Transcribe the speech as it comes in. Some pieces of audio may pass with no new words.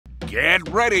Get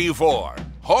ready for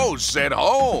Hosts at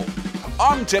Home.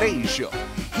 On today's show,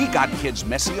 he got kids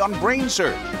messy on Brain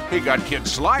Surge. He got kids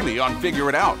slimy on Figure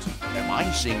It Out. Am I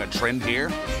seeing a trend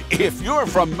here? If you're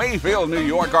from Mayfield, New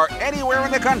York, or anywhere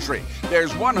in the country,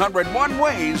 there's 101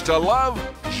 ways to love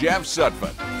Jeff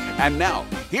Sutphen. And now,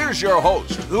 here's your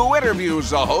host, who interviews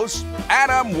the host,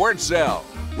 Adam Wurtzel.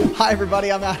 Hi, everybody.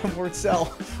 I'm Adam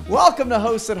Wurtzel. Welcome to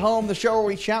Hosts at Home, the show where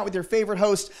we chat with your favorite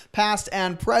host, past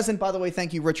and present. By the way,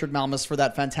 thank you, Richard Malmus, for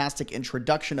that fantastic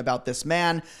introduction about this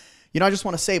man. You know, I just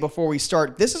want to say before we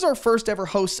start, this is our first ever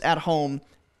Hosts at Home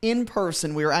in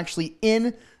person. We are actually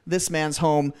in this man's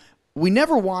home. We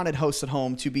never wanted Hosts at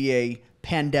Home to be a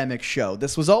pandemic show.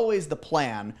 This was always the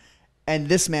plan. And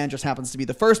this man just happens to be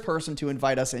the first person to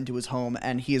invite us into his home,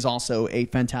 and he is also a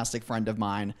fantastic friend of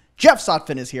mine. Jeff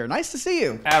Sutphen is here. Nice to see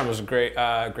you. Adam, was a great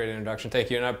introduction. Thank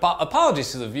you. And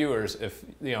apologies to the viewers if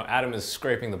Adam is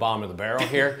scraping the bottom of the barrel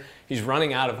here. He's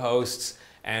running out of hosts,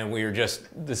 and we are just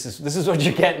this is what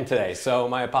you're getting today. So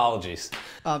my apologies.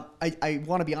 I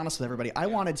want to be honest with everybody. I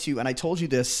wanted to, and I told you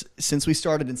this since we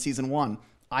started in season 1.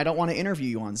 I don't want to interview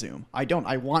you on Zoom. I don't.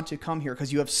 I want to come here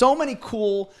because you have so many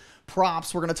cool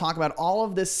props. We're going to talk about all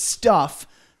of this stuff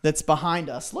that's behind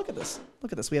us. Look at this.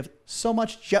 Look at this. We have so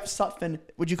much Jeff Sutphen.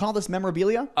 Would you call this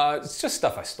memorabilia? It's just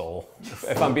stuff I stole.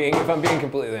 If I'm being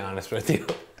completely honest with you.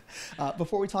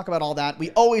 Before we talk about all that,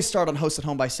 we always start on Host at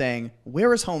Home by saying,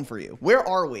 "Where is home for you? Where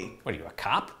are we?" What are you, a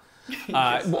cop?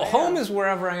 Well, home is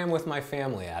wherever I am with my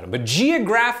family, Adam. But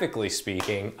geographically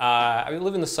speaking, I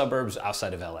live in the suburbs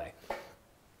outside of LA.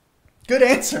 Good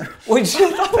answer. Would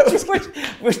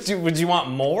you want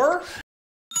more?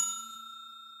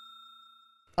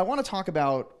 I want to talk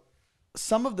about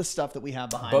some of the stuff that we have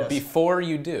behind us. But before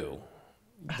you do,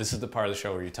 this is the part of the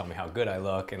show where you tell me how good I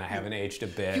look, and I haven't aged a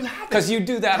bit. Because you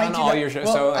do that on all your shows.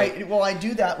 Well, I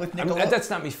do that with Nickelodeon. That's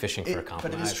not me fishing for a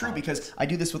compliment. But it is true because I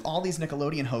do this with all these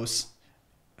Nickelodeon hosts.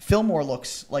 Fillmore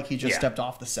looks like he just stepped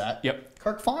off the set. Yep.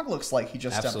 Kirk Fogg looks like he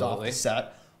just stepped off the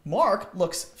set. Mark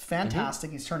looks fantastic.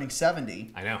 He's turning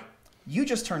 70. I know. You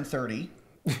just turned 30.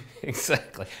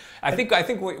 Exactly. I think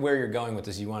where you're going with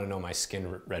this, you want to know my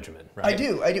skin regimen, right? I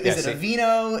do. Is it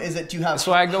Aveeno? Do you have?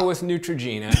 So I go with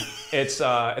Neutrogena. It's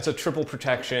a triple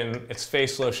protection. It's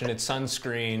face lotion. It's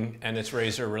sunscreen, and it's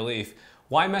razor relief.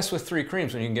 Why mess with 3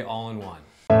 creams when you can get all in one?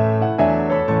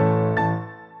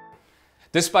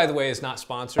 This, by the way, is not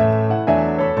sponsored.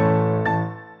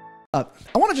 I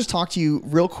want to just talk to you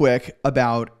real quick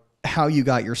about how you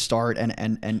got your start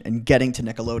and getting to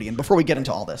Nickelodeon before we get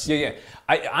into all this. Yeah.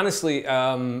 I honestly,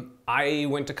 I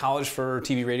went to college for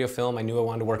TV, radio, film. I knew I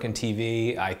wanted to work in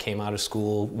TV. I came out of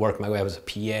school, worked my way up as a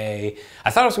PA. I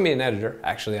thought I was going to be an editor,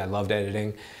 actually. I loved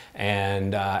editing.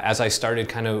 And as I started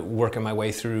kind of working my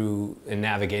way through and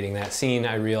navigating that scene,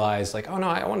 I realized, like, oh no,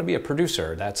 I want to be a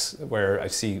producer. That's where I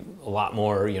see a lot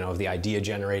more, of the idea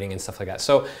generating and stuff like that.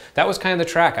 So that was kind of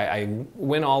the track. I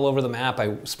went all over the map.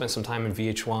 I spent some time in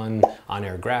VH1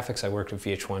 on-air graphics. I worked with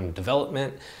VH1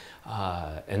 development.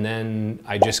 And then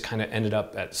I just kind of ended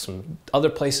up at some other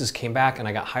places, came back, and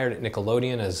I got hired at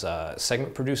Nickelodeon as a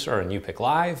segment producer on You Pick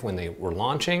Live when they were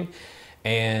launching.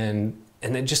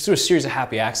 And then just through a series of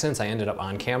happy accidents, I ended up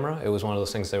on camera. It was one of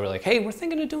those things they were like, hey, we're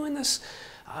thinking of doing this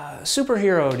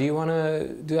superhero. Do you want to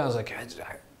do that? I was like,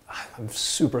 I'm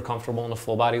super comfortable in a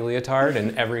full body leotard,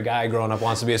 and every guy growing up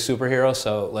wants to be a superhero.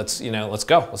 So let's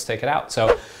go. Let's take it out.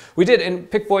 So we did. And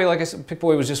Pick Boy, like I said, Pick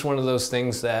Boy was just one of those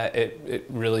things that it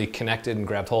really connected and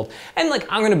grabbed hold. And like,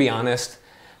 I'm going to be honest,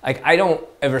 like, I don't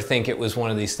ever think it was one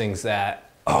of these things that,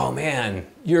 oh man,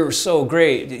 you're so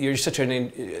great. You're such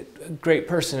a great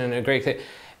person and a great kid.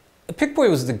 Pick Boy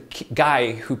was the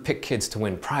guy who picked kids to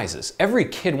win prizes. Every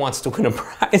kid wants to win a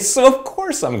prize, so of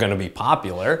course I'm going to be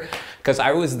popular because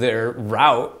I was their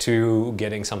route to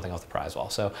getting something off the prize wall.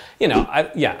 So, I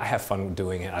have fun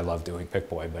doing it. I love doing Pick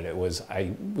Boy, but I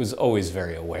was always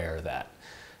very aware that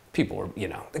people were,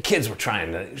 the kids were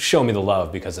trying to show me the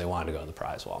love because they wanted to go to the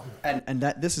prize wall. And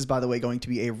this is, by the way, going to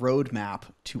be a roadmap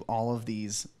to all of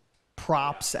these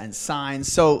props and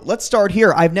signs. So let's start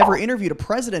here. I've never interviewed a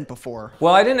president before.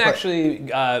 Well, I didn't actually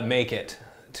make it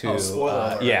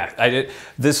to. Yeah, I did.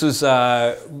 This was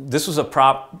a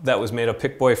prop that was made of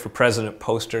Pick Boy for President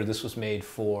poster. This was made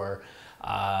for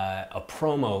a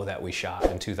promo that we shot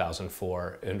in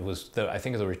 2004. It was I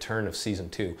think the return of season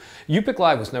 2. You Pick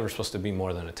Live was never supposed to be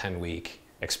more than a 10-week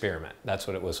experiment. That's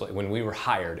what it was like. When we were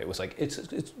hired, it was like, it's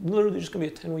literally just gonna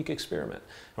be a 10-week experiment.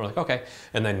 And we're like, okay.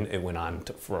 And then it went on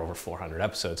for over 400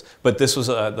 episodes. But this was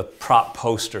the prop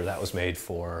poster that was made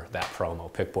for that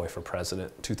promo, Pick Boy for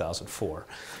President 2004.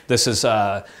 This is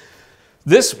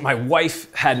This, my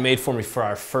wife had made for me for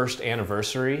our first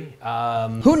anniversary.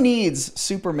 Who needs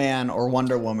Superman or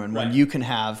Wonder Woman when you can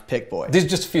have Pick-Boy? These are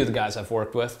just a few of the guys I've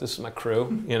worked with. This is my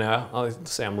crew, you know. I'll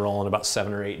say I'm rolling about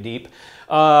 7 or 8 deep.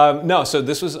 No, so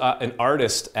this was an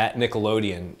artist at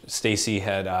Nickelodeon. Stacy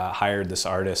had hired this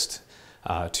artist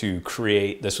to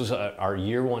create, this was our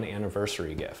year 1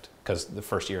 anniversary gift, because the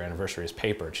first year anniversary is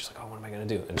paper. And she's like, oh, what am I gonna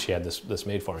do? And she had this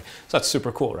made for me. So that's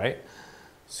super cool, right?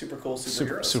 Super cool,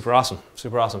 super awesome,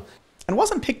 super awesome. And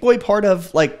wasn't Pick-Boy part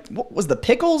of, like, what was the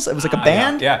Pickles? It was like a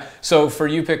band? Yeah. So for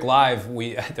You Pick Live,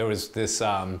 there was this,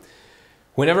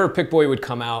 whenever Pick-Boy would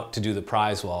come out to do the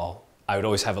prize wall, I would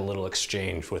always have a little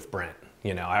exchange with Brent.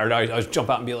 You know, I would jump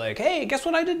out and be like, hey, guess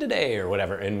what I did today, or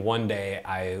whatever. And one day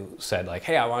I said, like,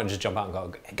 hey, I want to just jump out and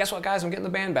go, guess what, guys, I'm getting the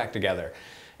band back together.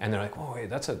 And they're like, oh, wait,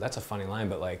 that's a funny line,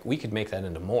 but like, we could make that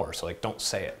into more, so like, don't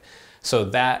say it. So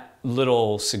that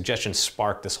little suggestion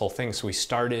sparked this whole thing. So we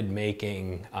started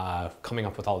making, coming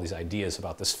up with all these ideas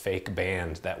about this fake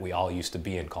band that we all used to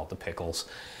be in called the Pickles.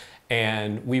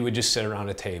 And we would just sit around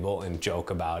a table and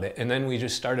joke about it. And then we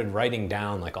just started writing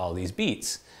down like all these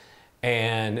beats.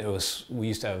 And we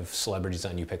used to have celebrities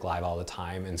on You Pick Live all the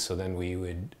time. And so then we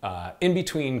would, in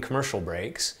between commercial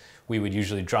breaks, we would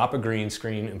usually drop a green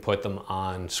screen and put them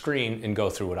on screen and go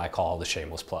through what I call the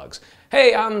shameless plugs.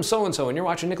 Hey, I'm so-and-so and you're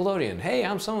watching Nickelodeon. Hey,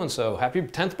 I'm so-and-so. Happy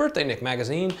 10th birthday, Nick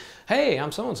Magazine. Hey,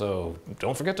 I'm so-and-so.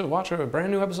 Don't forget to watch a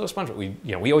brand new episode of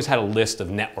SpongeBob. We always had a list of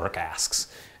network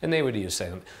asks, and they would just say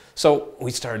them. So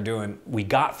we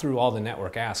got through all the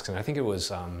network asks, and I think it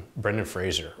was Brendan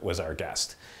Fraser was our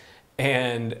guest.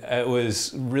 And it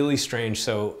was really strange.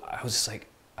 So I was just like,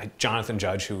 Jonathan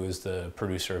Judge, who was the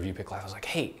producer of You Pick Live, I was like,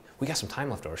 hey, we got some time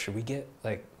left over. Should we get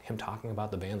like him talking about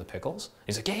the band The Pickles?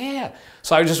 He's like, yeah.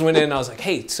 So I just went in and I was like,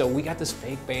 hey, so we got this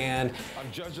fake band.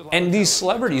 And these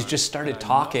celebrities just started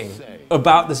talking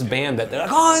about this band that they're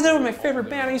like, oh, they were my favorite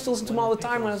band. I used to listen to them all the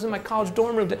time when I was in my college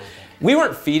dorm room. We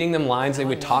weren't feeding them lines. They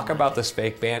would talk about this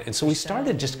fake band. And so we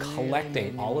started just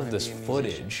collecting all of this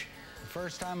footage.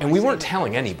 And we weren't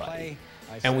telling anybody.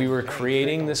 And we were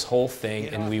creating this whole thing,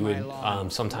 and we would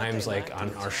sometimes, like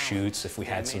on our shoots, if we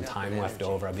had some time left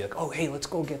over, I'd be like, oh, hey, let's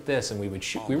go get this. And we would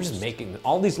shoot. We were just making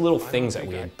all these little things that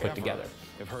we had put together.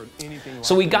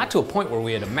 So we got to a point where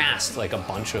we had amassed like a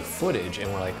bunch of footage,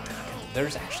 and we're like,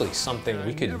 there's actually something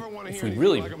we could, if we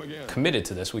really committed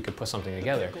to this, we could put something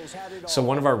together. So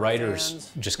one of our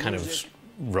writers just kind of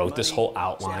wrote this whole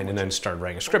outline and then started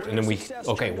writing a script, and then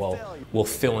okay, well, we'll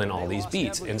fill in all these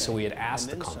beats. And so we had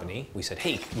asked the company, we said,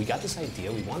 hey, we got this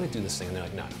idea, we want to do this thing, and they're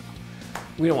like, no,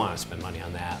 we don't want to spend money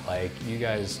on that, like, you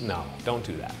guys, no, don't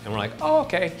do that. And we're like, oh,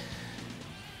 okay.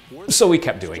 So we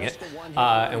kept doing it,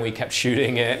 and we kept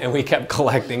shooting it, and we kept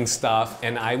collecting stuff,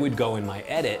 and I would go in my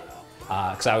edit,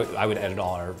 because I would edit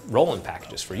all our roll-in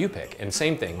packages for YouPick, and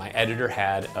same thing, my editor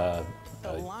had a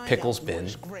pickles bin,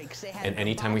 and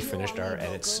anytime we finished our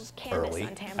edits early,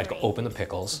 I'd go open the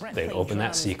pickles, they'd open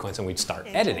that sequence, and we'd start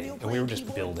editing, and we were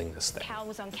just building this thing.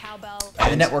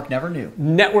 And the network never knew.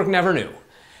 Network never knew.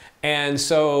 And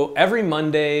so every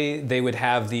Monday, they would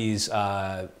have these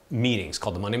meetings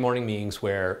called the Monday morning meetings,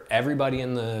 where everybody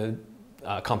in the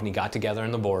company got together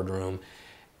in the boardroom,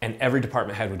 and every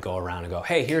department head would go around and go,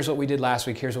 hey, here's what we did last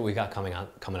week, here's what we got coming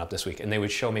up this week. And they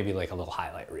would show maybe like a little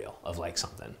highlight reel of like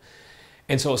something.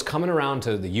 And so it was coming around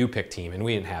to the YouPick team, and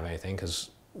we didn't have anything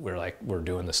because we're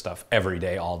doing this stuff every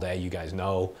day, all day, you guys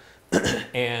know.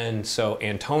 And so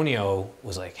Antonio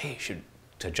was like, hey,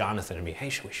 to Jonathan and me, hey,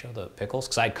 should we show the pickles?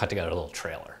 Because I'd cut together a little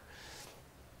trailer.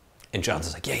 And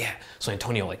Jonathan's like, yeah. So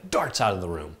Antonio like darts out of the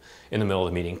room in the middle of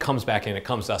the meeting, comes back in, it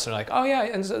comes to us, and they're like, oh yeah,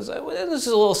 and says, this is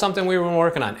a little something we were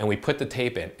working on. And we put the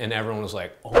tape in, and everyone was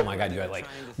like, oh my God, you had like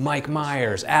Mike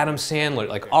Myers, Adam Sandler,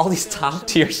 like all these top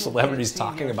tier celebrities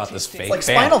talking about this fake band. Like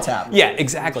Spinal Tap. Yeah,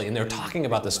 exactly. And they're talking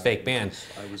about this fake band.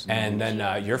 And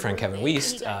then your friend Kevin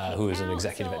Weist, who was an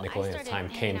executive at Nickelodeon at the time,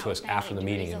 came to us after the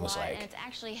meeting and was like,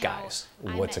 guys,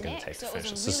 what's it gonna take to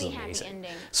finish this? This is amazing.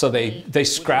 So they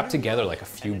scrapped together like a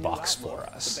few bucks for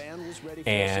us.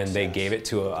 And they gave it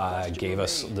to gave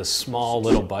us this small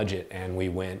little budget, and we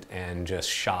went and just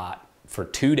shot for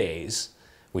 2 days.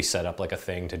 We set up like a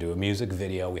thing to do a music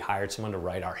video. We hired someone to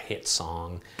write our hit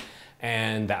song,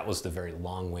 and that was the very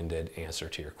long-winded answer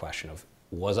to your question of,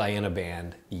 was I in a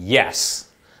band? Yes,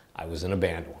 I was in a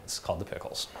band once called The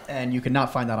Pickles. And you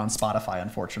cannot find that on Spotify,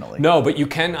 unfortunately. No, but you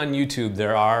can on YouTube.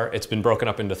 It's been broken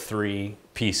up into 3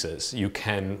 pieces. You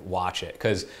can watch it,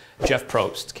 because Jeff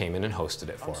Probst came in and hosted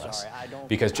it for us,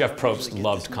 because Jeff Probst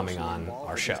loved coming on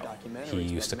our show. He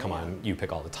used to come on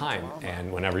YouPick all the time,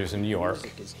 and whenever he was in New York,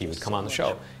 he would come on the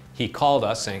show. He called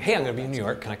us saying, hey, I'm gonna be in New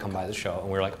York, can I come by the show? And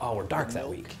we were like, oh, we're dark that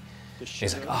week.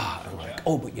 He's like, ah, I'm like,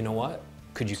 oh, but you know what?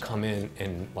 Could you come in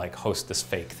and like host this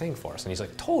fake thing for us? And he's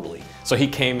like, totally. So he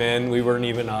came in, we weren't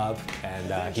even up,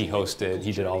 and he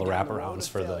did all the wraparounds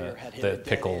for the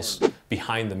Pickles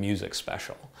Behind the Music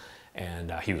special.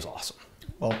 And he was awesome.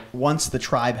 Well, once the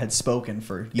tribe had spoken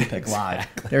for You Pick Live,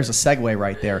 there's a segue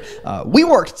right there. We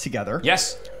worked together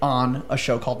on a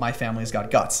show called My Family's Got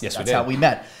Guts. Yes, That's how we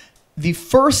met. The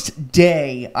first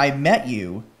day I met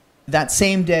you, that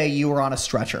same day you were on a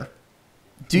stretcher.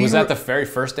 Was that the very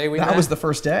first day we met? That was the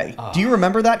first day. Do you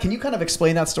remember that? Can you kind of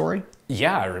explain that story?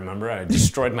 Yeah, I remember. I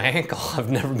destroyed my ankle.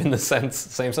 I've never been the same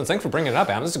since. Thanks for bringing it up,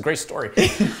 Adam. This is a great story.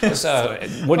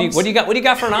 What do you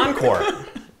got for an encore?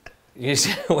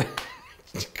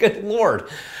 Good Lord.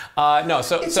 We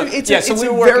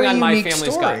were working on My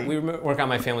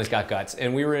Family's Got Guts,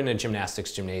 and we were in a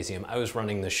gymnastics gymnasium. I was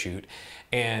running the shoot,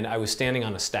 and I was standing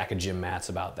on a stack of gym mats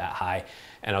about that high,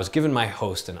 and I was giving my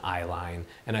host an eye line,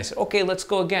 and I said, okay, let's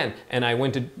go again. And I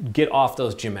went to get off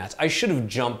those gym mats. I should have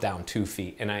jumped down 2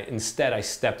 feet, and instead I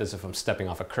stepped as if I'm stepping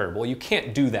off a curb. Well, you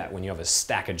can't do that when you have a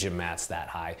stack of gym mats that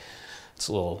high. It's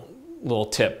a little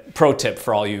pro tip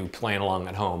for all you playing along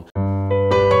at home.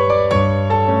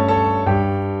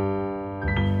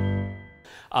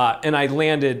 And I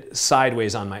landed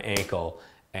sideways on my ankle,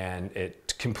 and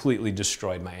it completely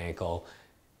destroyed my ankle.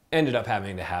 Ended up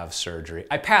having to have surgery.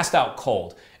 I passed out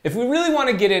cold. If we really want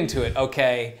to get into it,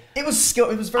 okay. It was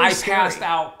very scary. I passed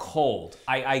out cold.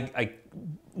 I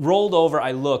rolled over,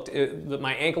 I looked.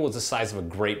 My ankle was the size of a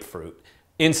grapefruit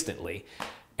instantly.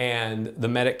 And the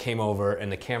medic came over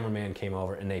and the cameraman came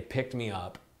over and they picked me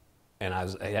up. And I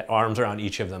had arms around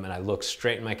each of them, and I looked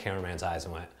straight in my cameraman's eyes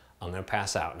and went, I'm gonna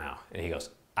pass out now. And he goes,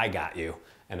 I got you.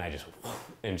 And I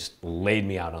just laid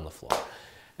me out on the floor.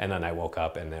 And then I woke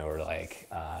up and they were like,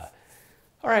 all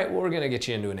right, well, we're gonna get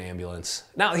you into an ambulance.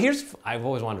 Now I've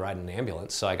always wanted to ride in an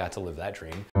ambulance, so I got to live that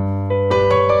dream.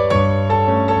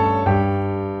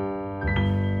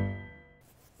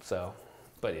 So,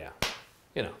 but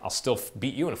yeah, I'll still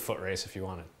beat you in a foot race if you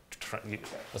want to try.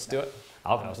 Let's do it.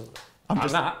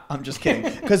 I'm just kidding.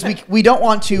 Because we don't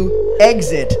want to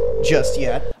exit just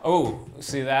yet. Oh,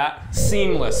 see that?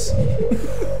 Seamless.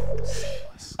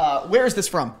 Where is this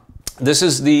from? This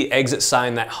is the exit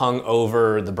sign that hung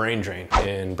over the Brain Drain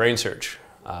in Brain Surge.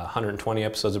 120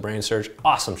 episodes of Brain Surge.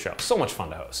 Awesome show. So much fun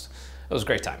to host. It was a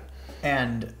great time.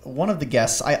 And one of the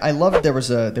guests, I loved there was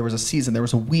a season, there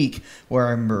was a week where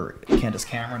I remember Candace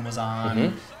Cameron was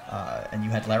on, and you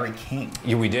had Larry King.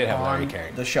 Yeah, we did have Larry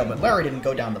King. The show, but Larry didn't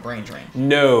go down the brain drain.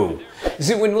 No.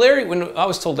 See, when I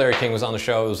was told Larry King was on the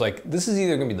show, it was like, this is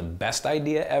either going to be the best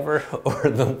idea ever or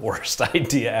the worst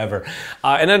idea ever.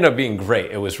 It ended up being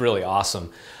great. It was really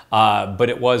awesome. But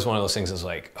it was one of those things that was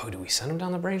like, oh, do we send him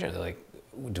down the brain drain? They're like,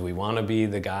 do we want to be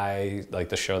the guy, like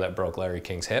the show that broke Larry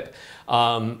King's hip?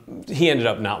 He ended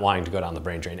up not wanting to go down the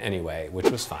brain drain anyway, which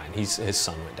was fine. His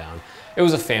son went down. It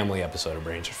was a family episode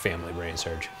of Family Brain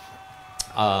Surge.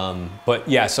 But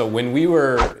yeah, so when we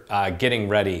were getting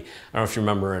ready, I don't know if you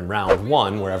remember in round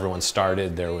one where everyone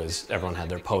started, everyone had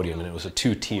their podium and it was a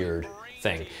 2-tiered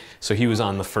thing. So he was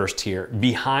on the first tier.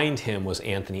 Behind him was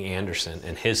Anthony Anderson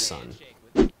and his son.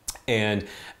 And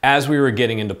as we were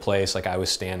getting into place, like I was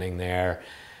standing there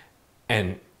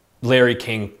and Larry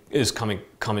King is coming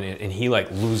in and he like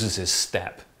loses his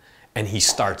step and he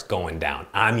starts going down.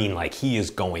 I mean, like he is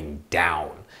going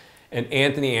down. And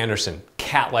Anthony Anderson,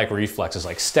 cat-like reflexes,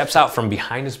 like steps out from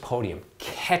behind his podium,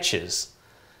 catches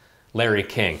Larry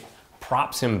King,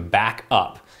 props him back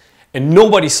up, and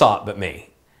nobody saw it but me.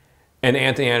 And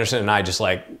Anthony Anderson and I just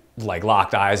like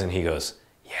locked eyes, and he goes,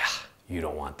 "Yeah, you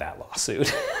don't want that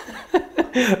lawsuit."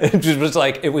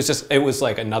 It was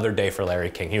like another day for Larry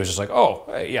King. He was just like, "Oh,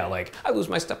 yeah, like I lose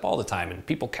my step all the time, and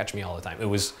people catch me all the time." It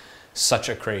was such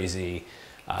a crazy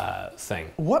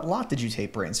thing. What lot did you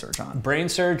tape Brain Surge on? Brain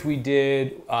Surge we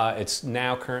did, it's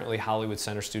now currently Hollywood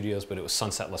Center Studios, but it was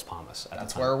Sunset Las Palmas at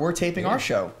That's where we're taping our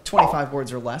show. 25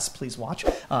 words or less, please watch. Do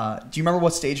you remember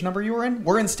what stage number you were in?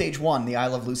 We're in stage 1, the I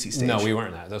Love Lucy stage. No, we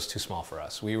weren't that. That was too small for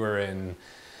us.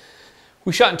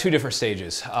 We shot in 2 different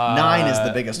stages. 9 is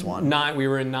the biggest one. 9. We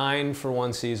were in 9 for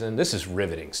one season. This is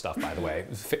riveting stuff, by the way.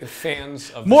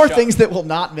 Fans of more the show, things that will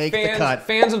not make the cut.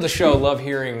 Fans of the show love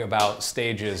hearing about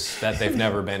stages that they've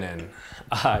never been in.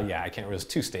 Yeah, I can't remember. It was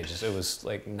 2 stages. It was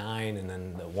like 9, and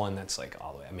then the one that's like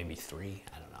all the way, maybe 3.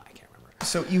 I don't know. I can't remember.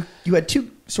 So you had 2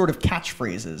 sort of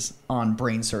catchphrases on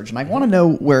Brain Surge, and I want to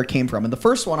know where it came from. And the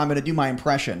first one, I'm going to do my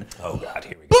impression. Oh God,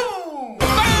 here we go.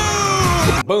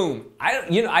 Boom! I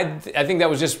think that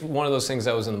was just one of those things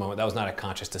that was in the moment. That was not a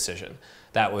conscious decision.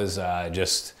 That was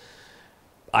just,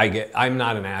 I'm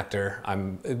not an actor.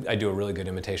 I do a really good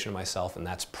imitation of myself, and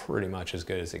that's pretty much as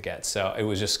good as it gets. So it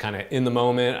was just kind of in the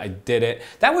moment. I did it.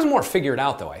 That was more figured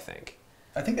out, though, I think.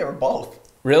 I think they were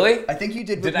both. Really? I think you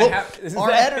did. Did well, I have,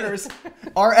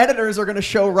 our editors are going to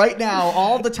show right now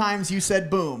all the times you said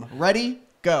boom. Ready?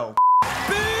 Go.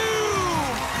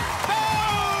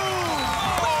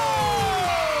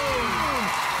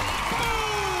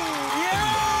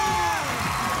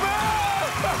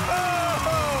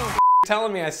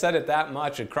 Telling me I said it that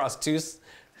much across two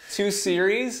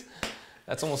series?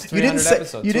 That's almost 300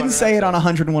 episodes. You didn't say it on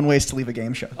 101 Ways to Leave a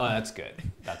Game Show. Oh, that's good.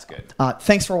 That's good.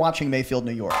 Thanks for watching Mayfield,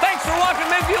 New York. Thanks for watching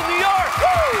Mayfield, New York!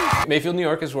 Woo! Mayfield, New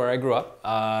York is where I grew up.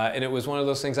 And it was one of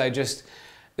those things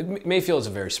Mayfield is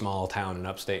a very small town in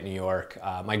upstate New York.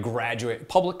 My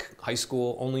public high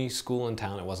school, only school in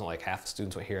town. It wasn't like half the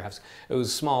students went here. It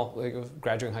was small, like a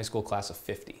graduating high school class of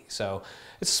 50. So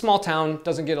it's a small town,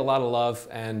 doesn't get a lot of love,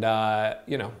 and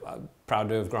you know, I'm proud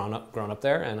to have grown up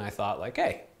there. And I thought, like,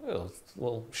 hey, a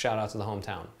little shout out to the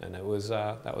hometown, and it was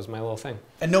that was my little thing.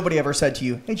 And nobody ever said to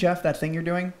you, "Hey Jeff, that thing you're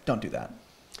doing, don't do that."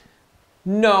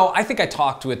 No, I think I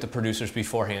talked with the producers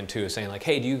beforehand too, saying like,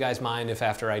 hey, do you guys mind if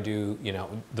after I do, you know,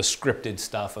 the scripted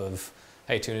stuff of,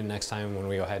 hey, tune in next time when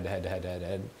we go head to head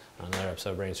on another episode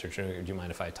of Brain Search, do you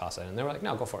mind if I toss that in? They were like,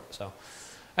 no, go for it. So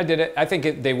I did it. I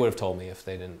think they would have told me if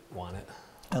they didn't want it.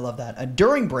 I love that.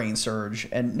 During Brain Surge,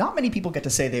 and not many people get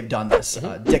to say they've done this,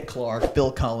 Dick Clark,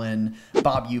 Bill Cullen,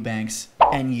 Bob Eubanks,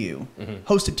 and you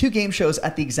hosted 2 game shows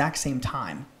at the exact same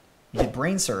time. You did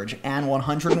Brain Surge and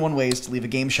 101 Ways to Leave a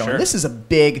Game Show. Sure. And this is a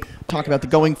big, talk about the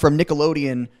going from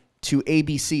Nickelodeon to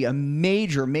ABC, a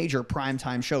major, major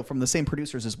primetime show from the same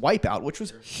producers as Wipeout, which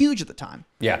was huge at the time.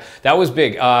 Yeah, that was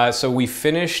big. So we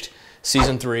finished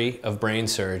season 3 of Brain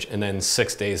Surge, and then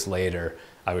 6 days later,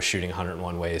 I was shooting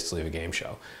 101 Ways to Leave a Game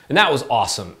Show. And that was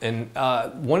awesome. And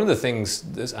one of the things,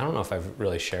 I don't know if I've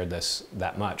really shared this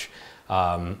that much,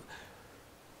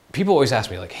 people always ask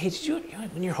me like, hey,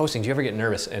 when you're hosting, do you ever get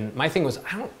nervous? And my thing was,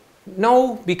 I don't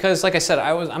know, because like I said,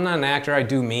 I'm not an actor, I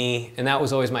do me. And that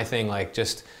was always my thing, like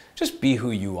just be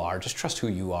who you are, just trust who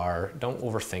you are. Don't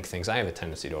overthink things. I have a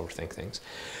tendency to overthink things.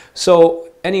 So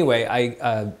anyway,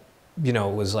 I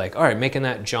was like, all right, making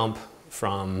that jump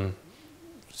from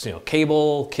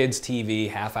cable, kids TV,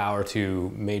 half hour to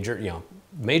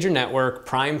major network,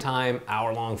 prime time,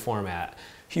 hour-long format,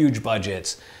 huge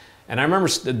budgets. And I remember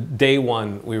day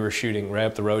one, we were shooting right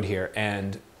up the road here,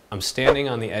 and I'm standing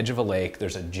on the edge of a lake.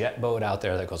 There's a jet boat out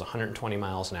there that goes 120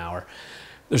 miles an hour.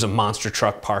 There's a monster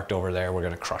truck parked over there. We're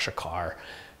gonna crush a car.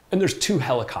 And there's 2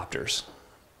 helicopters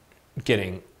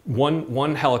getting,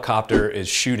 one helicopter is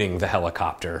shooting the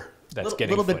helicopter that's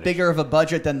getting a little bit bigger of a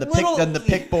budget than the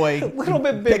Pick Boy. A little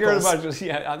bit bigger of a budget,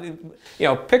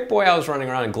 yeah. Pick Boy, I was running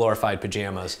around in glorified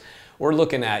pajamas. We're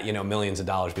looking at millions of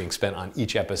dollars being spent on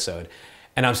each episode.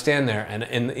 And I'm standing there,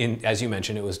 and as you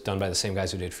mentioned, it was done by the same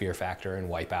guys who did Fear Factor and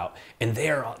Wipeout, and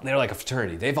they're like a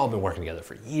fraternity. They've all been working together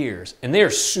for years, and they're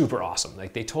super awesome.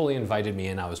 Like, they totally invited me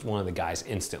in. I was one of the guys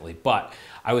instantly, but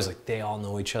I was like, they all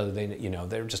know each other.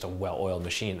 They're just a well-oiled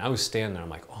machine. I was standing there, I'm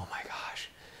like, oh my gosh.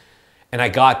 And I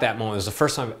got that moment. It was the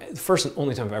first and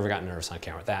only time I've ever gotten nervous on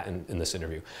camera, that in this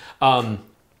interview. And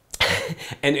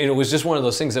it was just one of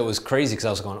those things that was crazy, because I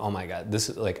was going, oh my God, this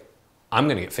is like, I'm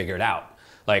gonna get figured out.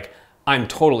 Like, I'm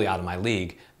totally out of my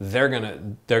league. They're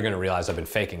gonna realize I've been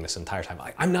faking this entire time.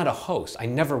 I'm not a host. I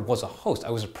never was a host.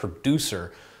 I was a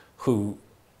producer who...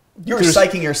 You were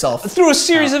psyching yourself. Through a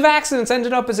series of accidents,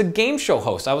 ended up as a game show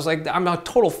host. I was like, I'm a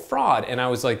total fraud. And I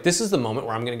was like, this is the moment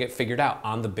where I'm gonna get figured out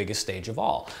on the biggest stage of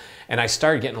all. And I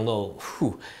started getting a little,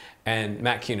 whew. And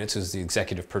Matt Kunitz, who's the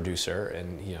executive producer,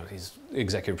 and he's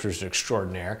executive producer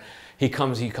extraordinaire, he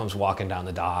comes walking down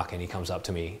the dock, and he comes up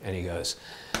to me, and he goes,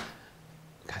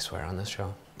 can I swear on this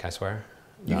show? Can I swear?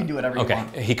 You can do whatever you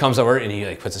want. He comes over and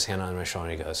he puts his hand on my shoulder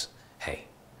and he goes, hey,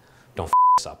 don't f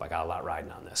this up. I got a lot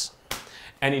riding on this.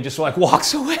 And he just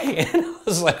walks away. And I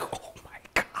was like, oh my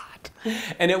God.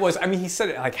 And it was, he said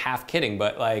it like half kidding,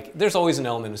 but like, there's always an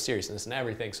element of seriousness in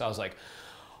everything. So I was like,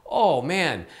 oh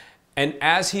man. And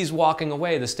as he's walking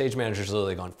away, the stage manager's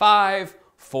literally going 5,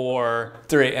 4,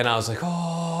 3. And I was like,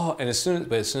 oh. And as soon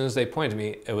as they pointed to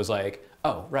me, it was like,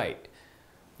 oh, right.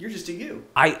 You're just a you.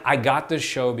 I got this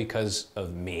show because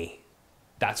of me.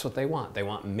 That's what they want. They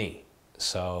want me.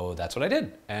 So that's what I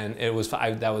did. And it was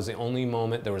that was the only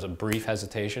moment. There was a brief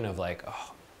hesitation of like,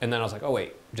 oh. And then I was like, oh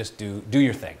wait, just do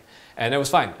your thing. And it was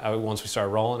fine. Once we started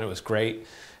rolling, it was great.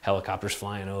 Helicopters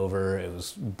flying over. It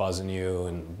was buzzing you,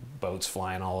 and boats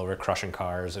flying all over, crushing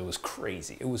cars. It was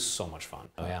crazy. It was so much fun.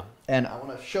 Oh yeah. And I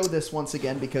want to show this once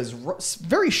again, because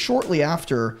very shortly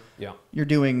after you're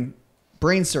doing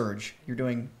Brain Surge. You're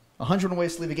doing 101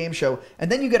 Ways to Leave a Game Show, and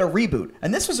then you get a reboot.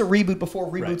 And this was a reboot before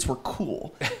reboots were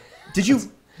cool. Did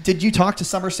you talk to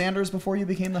Summer Sanders before you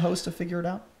became the host of Figure It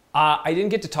Out? I didn't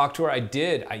get to talk to her. I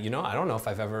did. I don't know if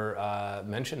I've ever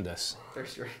mentioned this.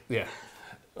 First, Yeah.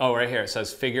 Oh, right here. It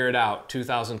says Figure It Out,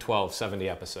 2012, 70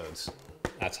 episodes.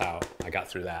 That's how I got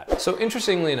through that. So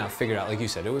interestingly enough, Figure It Out, like you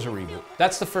said, it was a reboot.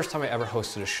 That's the first time I ever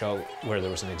hosted a show where there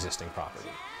was an existing property.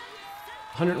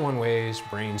 101 Ways,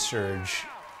 Brain Surge,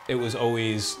 it was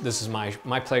always, this is my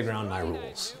playground, my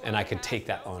rules. And I could take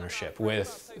that ownership.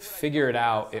 With Figure It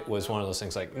Out, it was one of those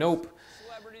things like, nope,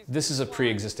 this is a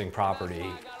pre-existing property.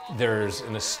 There's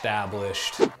an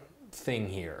established thing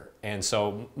here. And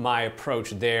so my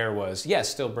approach there was, yes,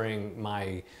 still bring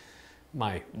my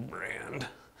brand.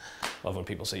 Love when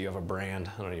people say you have a brand.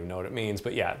 I don't even know what it means,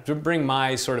 but yeah, to bring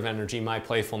my sort of energy, my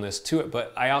playfulness to it.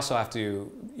 But I also have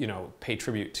to, pay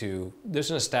tribute to, there's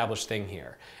an established thing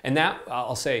here. And that,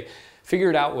 I'll say, Figure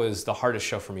It Out was the hardest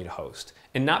show for me to host.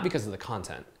 And not because of the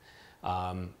content,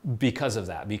 because of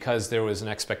that, because there was an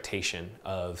expectation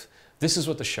of, this is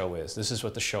what the show is, this is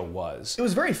what the show was. It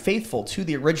was very faithful to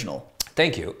the original.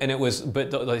 Thank you. And it was,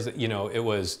 but it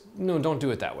was, no, don't do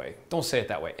it that way. Don't say it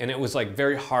that way. And it was like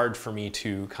very hard for me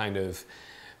to kind of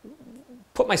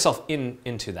put myself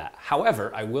into that.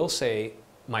 However, I will say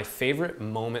my favorite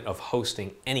moment of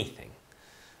hosting anything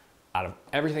out of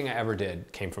everything I ever did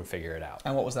came from Figure It Out.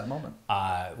 And what was that moment?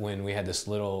 When we had this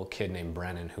little kid named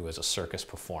Brennan who was a circus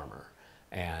performer.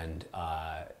 And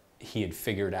he had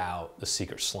figured out the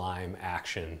secret slime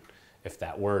action. If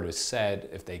that word was said,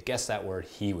 if they guessed that word,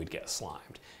 he would get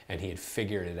slimed. And he had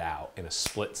figured it out in a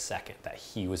split second that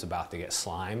he was about to get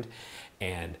slimed.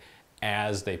 And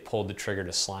as they pulled the trigger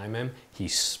to slime him, he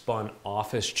spun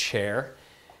off his chair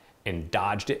and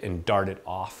dodged it and darted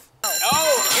off.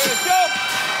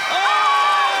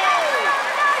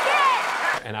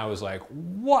 And I was like,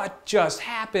 what just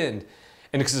happened?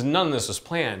 And because none of this was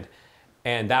planned.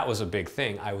 And that was a big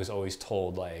thing. I was always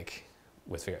told, like,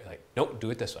 with Figure, like, nope, do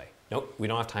it this way. Nope, we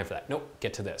don't have time for that. Nope,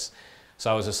 get to this.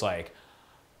 So I was just like,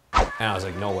 and I was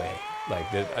like, no way. Like,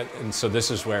 and so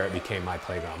this is where it became my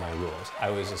playground, my rules. I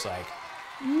was just like,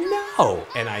 no.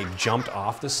 And I jumped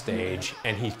off the stage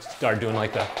and he started doing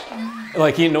like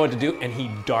he didn't know what to do. And he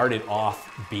darted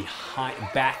off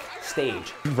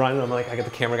backstage. Running, I'm like, I got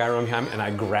the camera guy running behind him and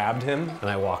I grabbed him and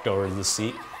I walked over to the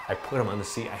seat. I put him on the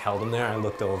seat, I held him there. I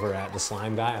looked over at the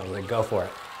slime guy. I was like, go for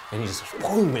it. And he just,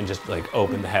 boom, and just like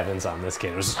opened the heavens on this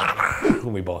kid. It was just,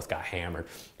 we both got hammered.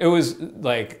 It was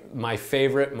like my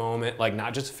favorite moment, like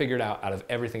not just figured out of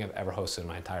everything I've ever hosted in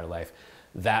my entire life.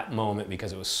 That moment,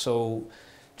 because it was so,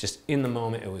 just in the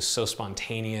moment, it was so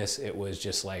spontaneous. It was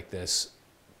just like this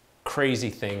crazy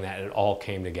thing that it all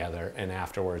came together. And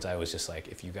afterwards, I was just like,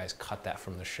 if you guys cut that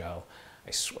from the show,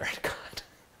 I swear to God,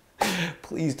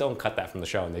 please don't cut that from the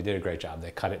show. And they did a great job.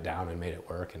 They cut it down and made it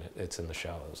work, and it's in the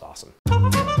show. It was awesome.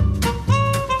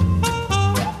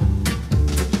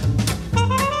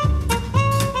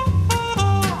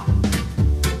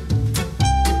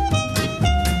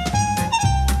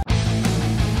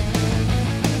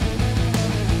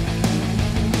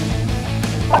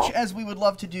 Much as we would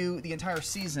love to do the entire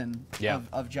season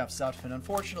of Jeff Sutphen,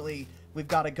 unfortunately, we've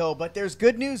got to go. But there's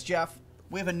good news, Jeff.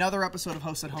 We have another episode of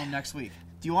Host at Home next week.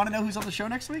 Do you want to know who's on the show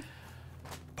next week?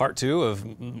 Part 2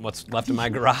 of what's left in my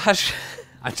garage.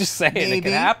 I'm just saying, maybe, it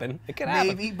could happen. It could happen.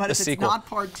 Maybe, but if it's not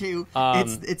part 2,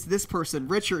 it's this person.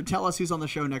 Richard, tell us who's on the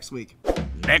show next week.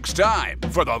 Next time,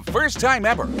 for the first time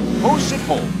ever, Hosts at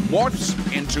Home morphs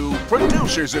into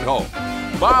Producers at Home.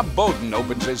 Bob Bowden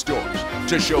opens his doors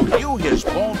to show you his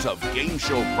vault of game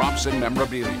show props and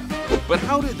memorabilia. But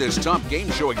how did this top game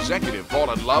show executive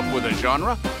fall in love with the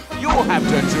genre? You'll have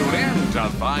to tune in to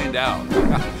find out.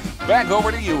 Back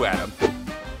over to you, Adam.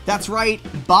 That's right,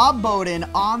 Bob Bowden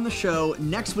on the show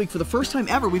next week for the first time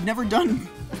ever. We've never done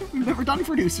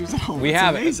Producers at Home. We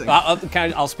have. Amazing.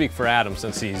 I'll speak for Adam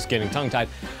since he's getting tongue-tied.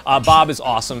 Bob is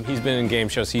awesome. He's been in game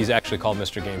shows. He's actually called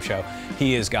Mr. Game Show.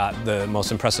 He has got the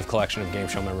most impressive collection of game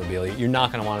show memorabilia. You're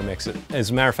not going to want to mix it. As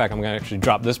a matter of fact, I'm going to actually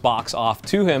drop this box off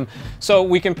to him so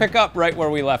we can pick up right where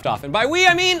we left off. And by we,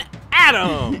 I mean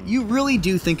Adam. You really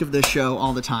do think of this show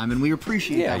all the time, and we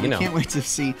appreciate that. We can't wait to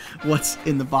see what's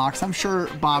in the box. I'm sure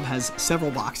Bob has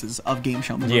several boxes of game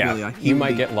show memorabilia. Yeah, you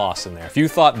might get lost in there. If you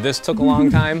thought this took a long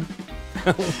time.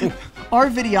 Our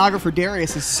videographer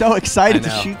Darius is so excited to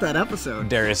shoot that episode.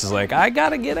 Darius is like, I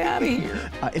gotta get out of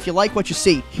here. If you like what you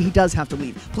see, he does have to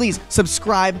leave. Please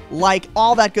subscribe, like,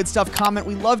 all that good stuff. Comment.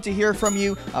 We love to hear from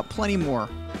you. Plenty more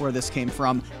where this came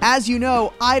from. As you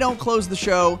know, I don't close the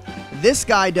show. this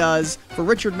guy does. For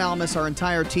Richard Malmus, our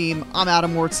entire team, I'm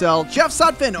Adam Wurtzel. Jeff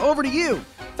Sutphen, over to you.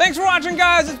 Thanks for watching,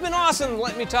 guys. It's been awesome.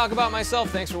 Let me talk about myself.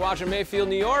 Thanks for watching Mayfield,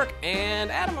 New York.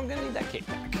 And Adam, I'm going to need that cake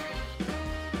back.